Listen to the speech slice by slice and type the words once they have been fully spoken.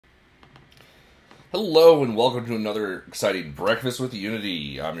Hello and welcome to another exciting Breakfast with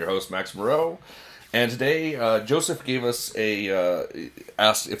Unity. I'm your host Max Moreau, and today Joseph gave us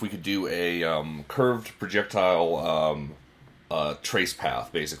asked if we could do a curved projectile trace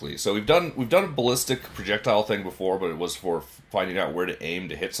path, basically. So we've done a ballistic projectile thing before, but it was for finding out where to aim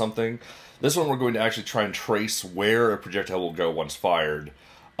to hit something. This one we're going to actually try and trace where a projectile will go once fired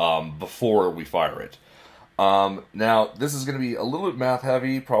before we fire it. Now, this is going to be a little bit math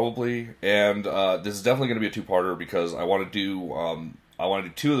heavy, probably, and this is definitely going to be a two-parter because I want to do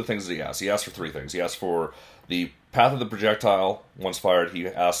two of the things that he asked. He asked for three things. He asked for the path of the projectile once fired. He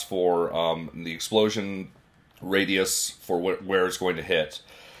asked for the explosion radius for where it's going to hit,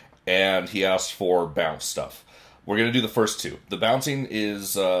 and he asked for bounce stuff. We're going to do the first two. The bouncing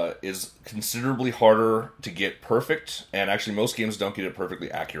is considerably harder to get perfect, and actually most games don't get it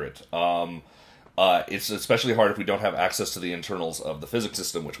perfectly accurate. It's especially hard if we don't have access to the internals of the physics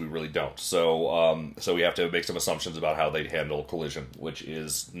system, which we really don't. So we have to make some assumptions about how they handle collision, which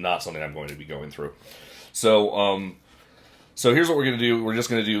is not something I'm going to be going through. So here's what we're going to do. We're just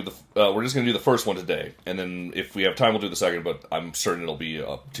going to do the first one today, and then if we have time, we'll do the second. But I'm certain it'll be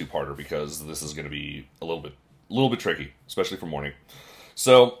a two-parter because this is going to be a little bit tricky, especially for morning.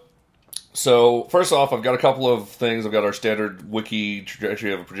 So first off, I've got a couple of things. I've got our standard wiki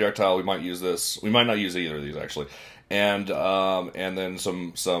trajectory of a projectile. We might use this. We might not use either of these actually, and then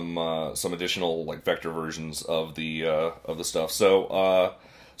some additional like vector versions of the stuff. So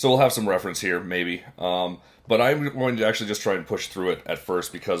we'll have some reference here maybe. But I'm going to actually just try and push through it at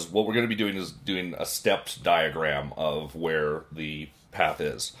first because what we're going to be doing is doing a stepped diagram of where the path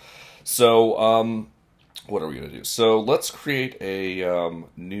is. So what are we going to do? So let's create a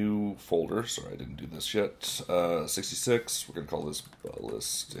new folder. Sorry, I didn't do this yet. 66. We're going to call this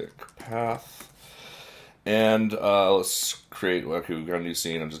ballistic path. And let's create, okay, we've got a new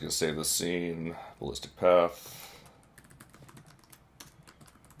scene. I'm just going to save this scene. Ballistic path.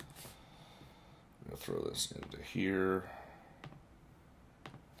 I'm going to throw this into here.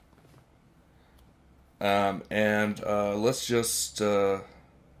 Let's just...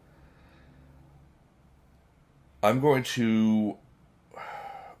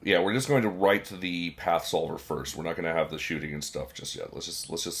 we're just going to write the path solver first. We're not going to have the shooting and stuff just yet. Let's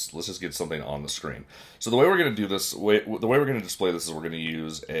just get something on the screen. So the way we're going to do this, the way we're going to display this is we're going to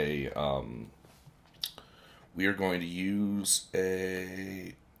use a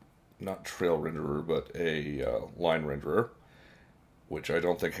not trail renderer, but a line renderer, which I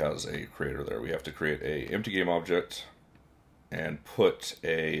don't think has a creator there. We have to create a empty game object and put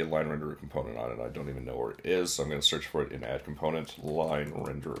a line renderer component on it. I don't even know where it is, so I'm going to search for it in add component, line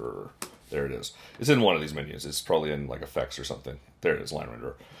renderer. There it is. It's in one of these menus. It's probably in like effects or something. There it is, line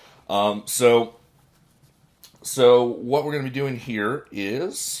renderer. So what we're going to be doing here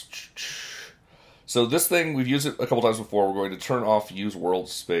is, so this thing, we've used it a couple times before. We're going to turn off use world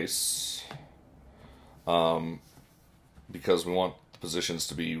space because we want positions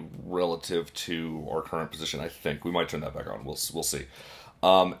to be relative to our current position. I think we might turn that back on. We'll see.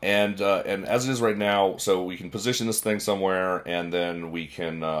 And as it is right now, so we can position this thing somewhere, and then we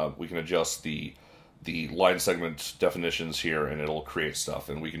can adjust the line segment definitions here, and it'll create stuff,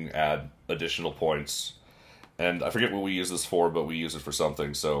 and we can add additional points. And I forget what we use this for, but we use it for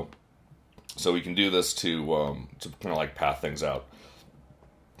something. So we can do this to kind of like path things out.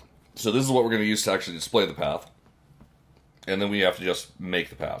 So this is what we're going to use to actually display the path. And then we have to just make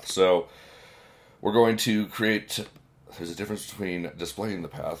the path. So we're going to create... There's a difference between displaying the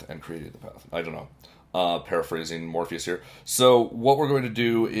path and creating the path. I don't know. Paraphrasing Morpheus here. So what we're going to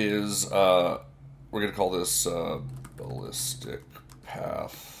do is we're going to call this ballistic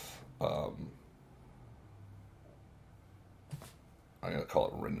path. I'm going to call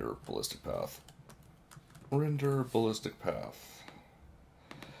it render ballistic path. Render ballistic path.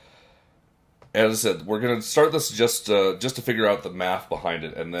 As I said, we're going to start this just to figure out the math behind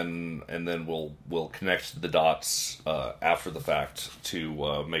it, and then we'll connect the dots after the fact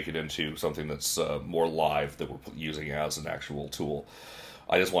to make it into something that's more live that we're using as an actual tool.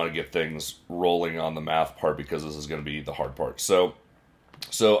 I just want to get things rolling on the math part because this is going to be the hard part. So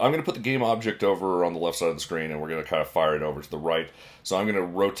I'm going to put the game object over on the left side of the screen, and we're going to kind of fire it over to the right. So I'm going to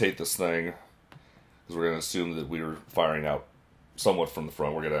rotate this thing because we're going to assume that we're firing out somewhat from the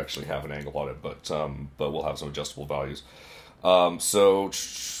front. We're going to actually have an angle on it, but we'll have some adjustable values. So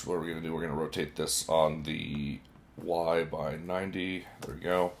what are we going to do? We're going to rotate this on the Y by 90. There we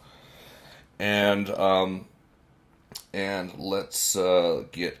go. And let's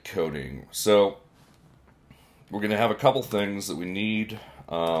get coding. So we're going to have a couple things that we need.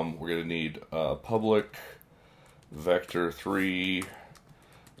 We're going to need public vector 3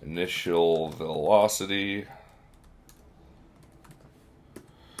 initial velocity.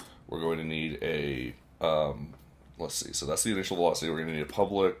 We're going to need a, let's see, so that's the initial velocity. We're going to need a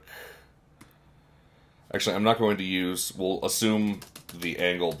public. Actually, I'm not going to use, we'll assume the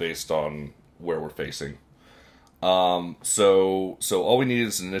angle based on where we're facing. So all we need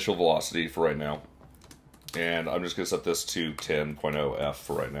is an initial velocity for right now. And I'm just going to set this to 10.0 F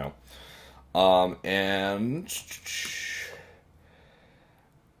for right now. And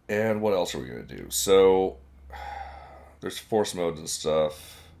what else are we going to do? So there's force modes and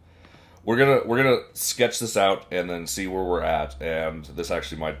stuff. We're gonna sketch this out and then see where we're at, and this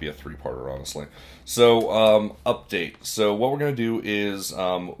actually might be a three-parter, honestly. So update. So what we're gonna do is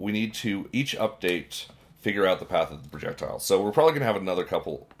we need to each update figure out the path of the projectile. So we're probably gonna have another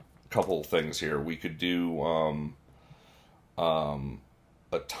couple things here. We could do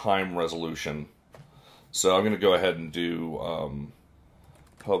a time resolution. So I'm gonna go ahead and do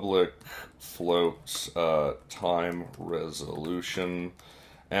public float time resolution.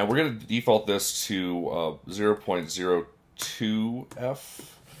 And we're going to default this to 0.02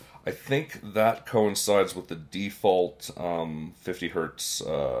 F. I think that coincides with the default 50 hertz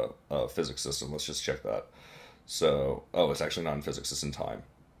physics system. Let's just check that. So, oh, it's actually not in physics, it's in time.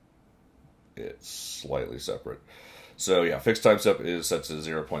 It's slightly separate. So yeah, fixed time step is set to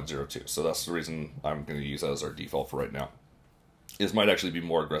 0.02. So that's the reason I'm going to use that as our default for right now. This might actually be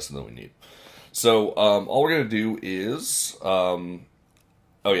more aggressive than we need. So all we're going to do is...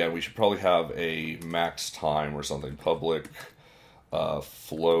 oh yeah, we should probably have a max time or something. Public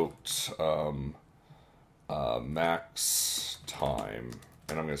float max time.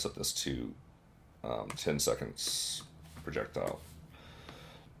 And I'm going to set this to 10 seconds projectile.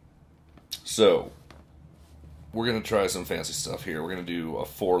 So, we're going to try some fancy stuff here. We're going to do a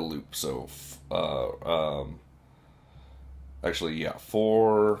for loop. So, actually, yeah,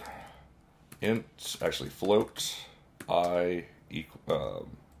 for int, actually float I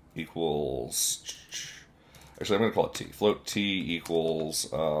equals, actually I'm going to call it t. Float t equals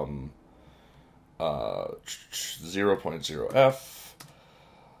 0.0 f.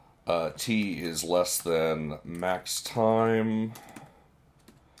 T is less than max time.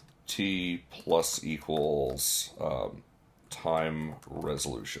 T plus equals time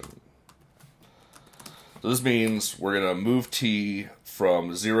resolution. So this means we're going to move t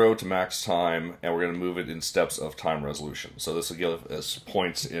from 0 to max time, and we're going to move it in steps of time resolution. So this will give us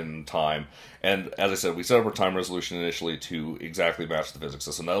points in time. And as I said, we set up our time resolution initially to exactly match the physics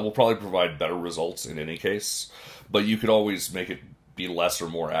system. That will probably provide better results in any case, but you could always make it be less or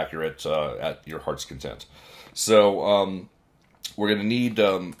more accurate at your heart's content. So we're going to need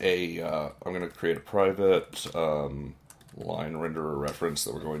I'm going to create a private line renderer reference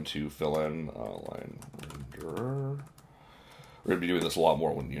that we're going to fill in. Line renderer. We're going to be doing this a lot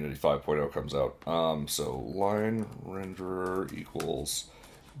more when Unity 5.0 comes out. So line renderer equals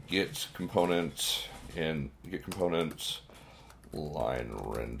get component line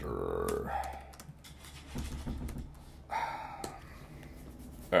renderer.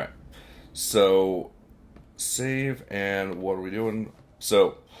 Alright. So save, and what are we doing?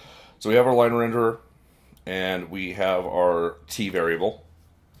 So we have our line renderer, and we have our t variable,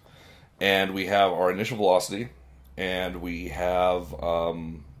 and we have our initial velocity, and we have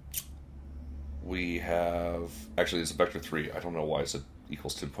actually it's a vector 3. I don't know why it's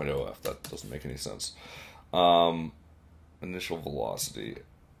equals 10.0 f. That doesn't make any sense. Initial velocity.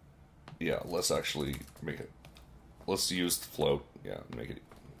 Yeah, let's actually make it. Let's use the float. Yeah, make it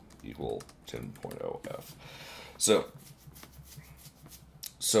equal 10.0 f. So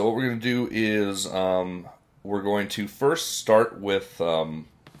what we're going to do is we're going to first start with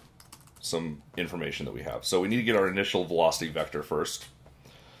some information that we have. So we need to get our initial velocity vector first.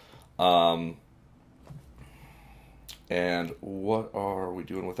 And what are we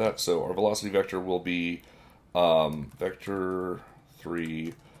doing with that? So our velocity vector will be vector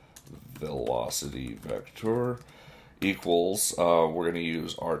 3 velocity vector equals, we're going to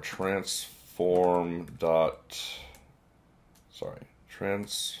use our transform dot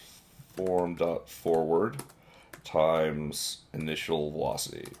forward times initial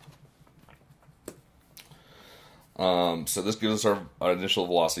velocity. So this gives us our initial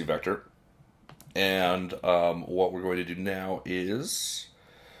velocity vector, and what we're going to do now is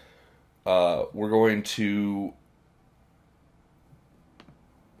we're going to,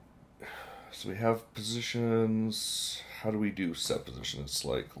 so we have positions. How do we do set position? It's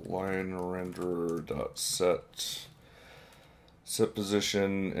like line render dot set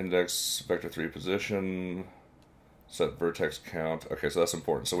position, index vector 3 position, set vertex count. Okay, so that's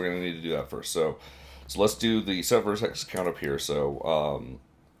important. So we're going to need to do that first. So let's do the set vertex count up here. So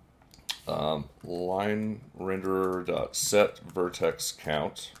line renderer dot set vertex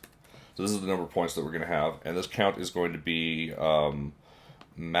count. So this is the number of points that we're going to have, and this count is going to be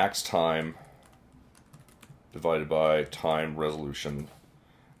max time divided by time resolution,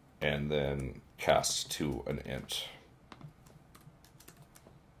 and then cast to an int.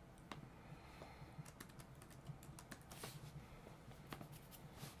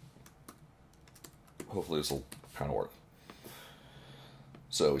 Hopefully this will kind of work.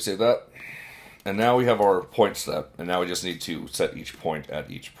 So we save that, and now we have our point set, and now we just need to set each point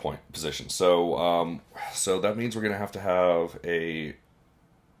at each point position. So so that means we're going to have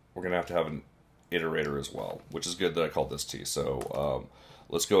an iterator as well, which is good that I called this t. So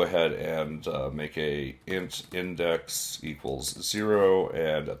let's go ahead and make a int index equals 0,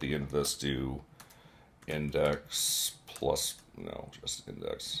 and at the end of this do index plus, no, just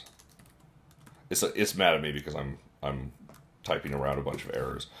index. It's mad at me because I'm typing around a bunch of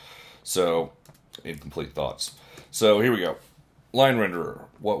errors. So incomplete thoughts. So here we go. Line renderer.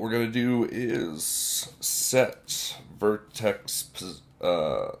 What we're going to do is set vertex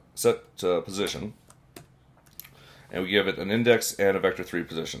position, and we give it an index and a vector 3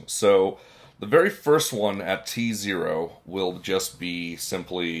 position. So the very first one at t0 will just be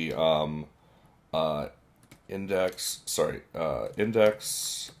simply index,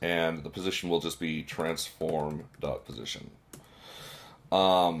 and the position will just be transform.position.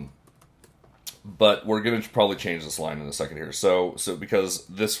 But we're going to probably change this line in a second here. So because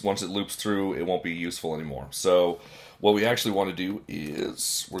this, once it loops through, it won't be useful anymore. So what we actually want to do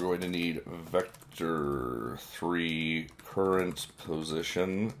is we're going to need vector 3 current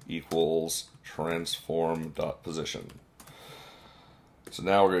position equals transform.position. So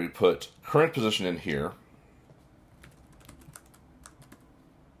now we're going to put current position in here.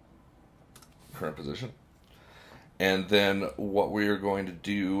 Current position. And then what we're going to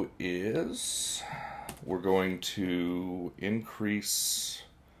do is we're going to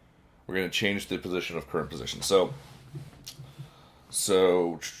change the position of current position. So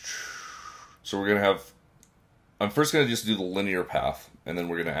we're going to have, I'm first going to just do the linear path, and then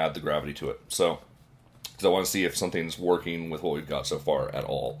we're going to add the gravity to it. So, because I want to see if something's working with what we've got so far at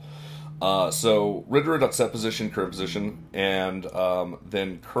all. So renderer.set position, current position, and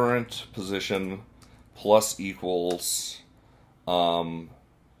then current position plus equals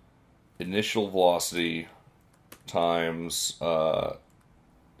initial velocity times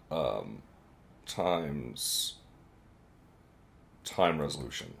times time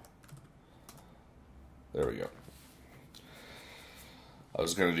resolution. There we go. I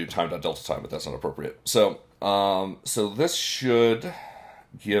was going to do time.delta time, but that's not appropriate. So so this should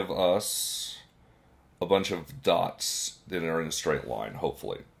give us a bunch of dots that are in a straight line,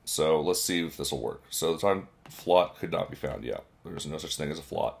 hopefully. So let's see if this will work. So the time float could not be found yet. There's no such thing as a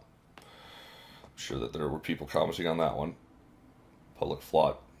float. I'm sure that there were people commenting on that one. Public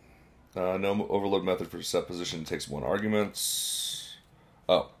float. No overload method for set position takes 1 argument.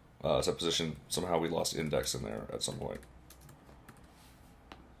 Oh, set position, somehow we lost index in there at some point.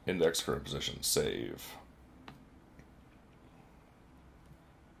 Index current position, save.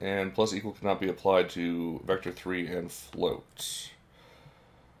 And plus equal cannot be applied to vector 3 and float.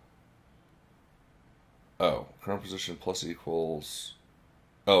 Oh, current position plus equals...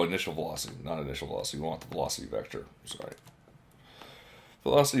 Oh, initial velocity, not initial velocity. We want the velocity vector. Sorry.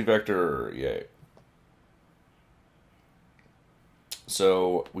 Velocity vector, yay.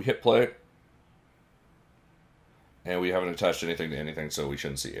 So we hit play. And we haven't attached anything to anything, so we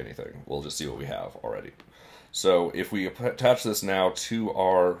shouldn't see anything. We'll just see what we have already. So if we attach this now to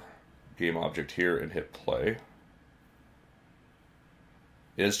our game object here and hit play,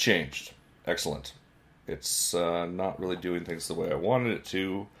 it has changed. Excellent. It's not really doing things the way I wanted it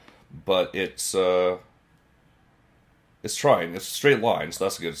to, but it's trying. It's a straight line, so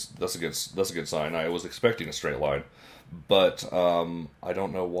that's a good sign. I was expecting a straight line, but I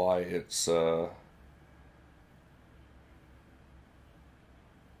don't know why it's so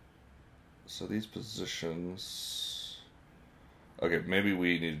these positions. Okay, maybe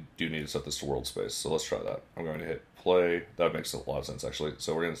we do need to set this to world space. So let's try that. I'm going to hit play. That makes a lot of sense actually.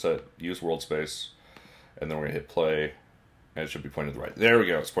 So we're going to use world space. And then we're going to hit play, and it should be pointed to the right. There we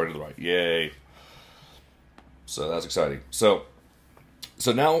go, it's pointed to the right. Yay. So that's exciting. So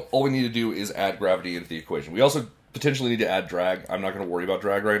now all we need to do is add gravity into the equation. We also potentially need to add drag. I'm not going to worry about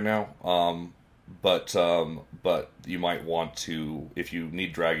drag right now. But you might want to, if you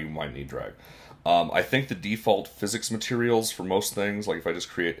need drag, you might need drag. I think the default physics materials for most things, like if I just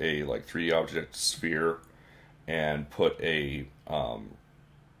create a 3D object sphere and put a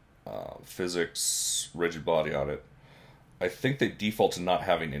physics rigid body on it, I think they default to not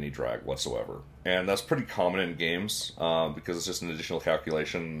having any drag whatsoever, and that's pretty common in games because it's just an additional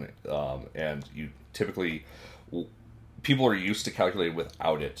calculation, and you typically people are used to calculating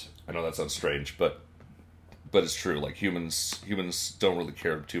without it. I know that sounds strange, but it's true. Like humans don't really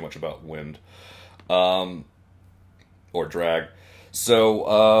care too much about wind or drag.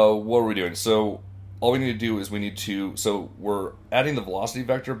 So what are we doing? So all we need to do is we're adding the velocity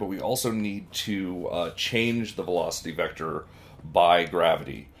vector, but we also need to change the velocity vector by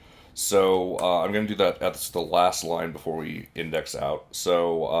gravity. So I'm going to do that at the last line before we index out.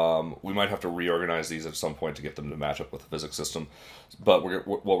 So we might have to reorganize these at some point to get them to match up with the physics system. But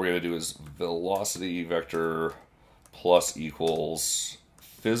what we're going to do is velocity vector plus equals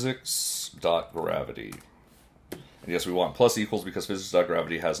physics.gravity. And yes, we want plus equals because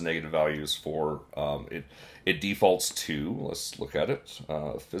physics.gravity has negative values for it defaults to, let's look at it,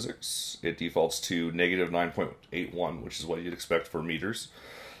 physics. It defaults to negative 9.81, which is what you'd expect for meters.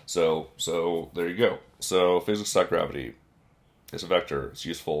 So there you go. So physics.gravity is a vector. It's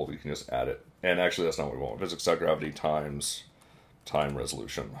useful. You can just add it. And actually, that's not what we want. Physics.gravity times time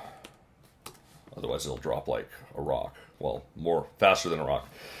resolution. Otherwise, it'll drop like a rock. Well, faster than a rock.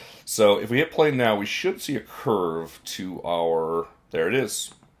 So if we hit play now, we should see a curve to our... There it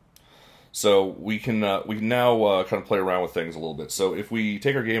is. So we can now kind of play around with things a little bit. So if we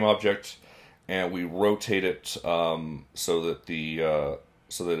take our game object and we rotate it so that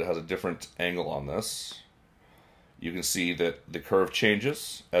it has a different angle on this, you can see that the curve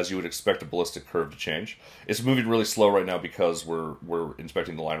changes as you would expect a ballistic curve to change. It's moving really slow right now because we're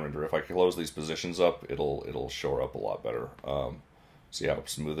inspecting the line render. If I close these positions up, it'll shore up a lot better. See how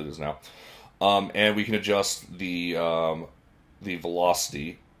smooth it is now. And we can adjust the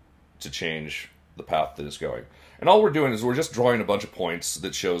velocity to change the path that it's going. And all we're doing is we're just drawing a bunch of points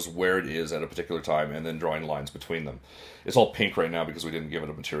that shows where it is at a particular time and then drawing lines between them. It's all pink right now because we didn't give it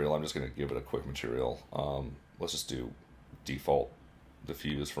a material. I'm just going to give it a quick material. Let's just do default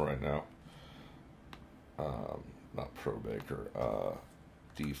diffuse for right now. Not Pro Baker.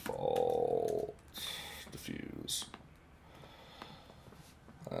 Default diffuse.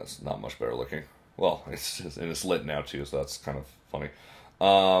 That's not much better looking. Well, it's lit now too, so that's kind of funny.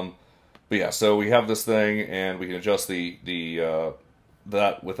 But yeah, so we have this thing, and we can adjust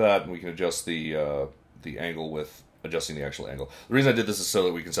that with that, and we can adjust the angle with adjusting the actual angle. The reason I did this is so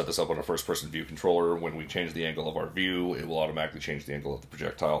that we can set this up on a first-person view controller. When we change the angle of our view, it will automatically change the angle of the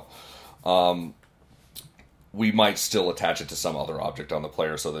projectile. We might still attach it to some other object on the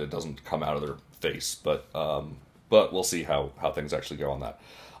player so that it doesn't come out of their face, but we'll see how things actually go on that.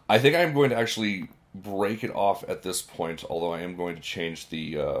 I think I'm going to actually break it off at this point, although I am going to change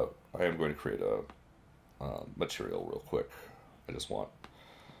the... I am going to create a material real quick. I just want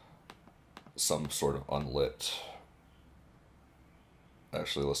some sort of unlit...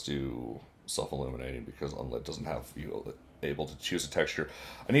 Actually, let's do self-illuminating because unlit doesn't have you able to choose a texture.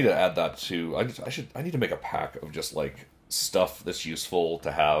 I need to add that to... I need to make a pack of just like stuff that's useful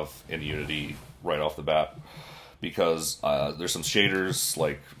to have in Unity right off the bat. Because there's some shaders,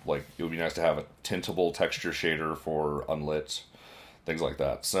 like it would be nice to have a tintable texture shader for unlit, things like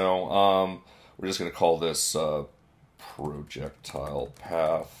that. So we're just going to call this projectile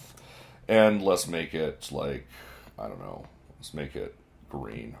path, and let's make it like, I don't know, let's make it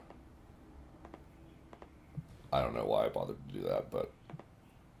green. I don't know why I bothered to do that, but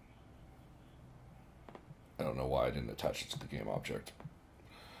I don't know why I didn't attach it to the game object.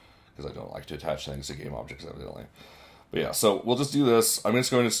 Because I don't like to attach things to game objects evidently. But yeah, so we'll just do this. I'm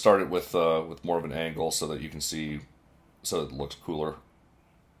just going to start it with more of an angle so that you can see, so it looks cooler.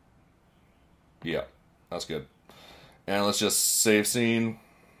 Yeah, that's good. And let's just save scene,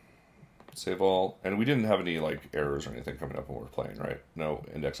 save all. And we didn't have any like errors or anything coming up when we're playing, right? No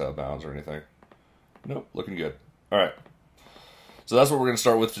index out of bounds or anything. Nope, looking good. All right. So that's what we're going to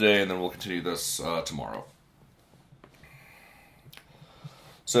start with today, and then we'll continue this tomorrow.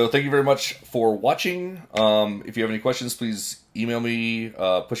 So thank you very much for watching. If you have any questions, please email me,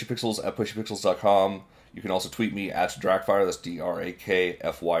 pushypixels@pushypixels.com. You can also tweet me at Drakfire, that's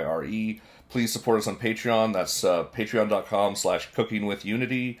DRAKFYRE. Please support us on Patreon, that's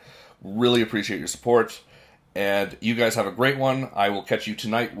patreon.com/cookingwithunity. Really appreciate your support. And you guys have a great one. I will catch you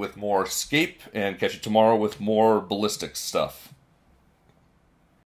tonight with more Scape, and catch you tomorrow with more ballistic stuff.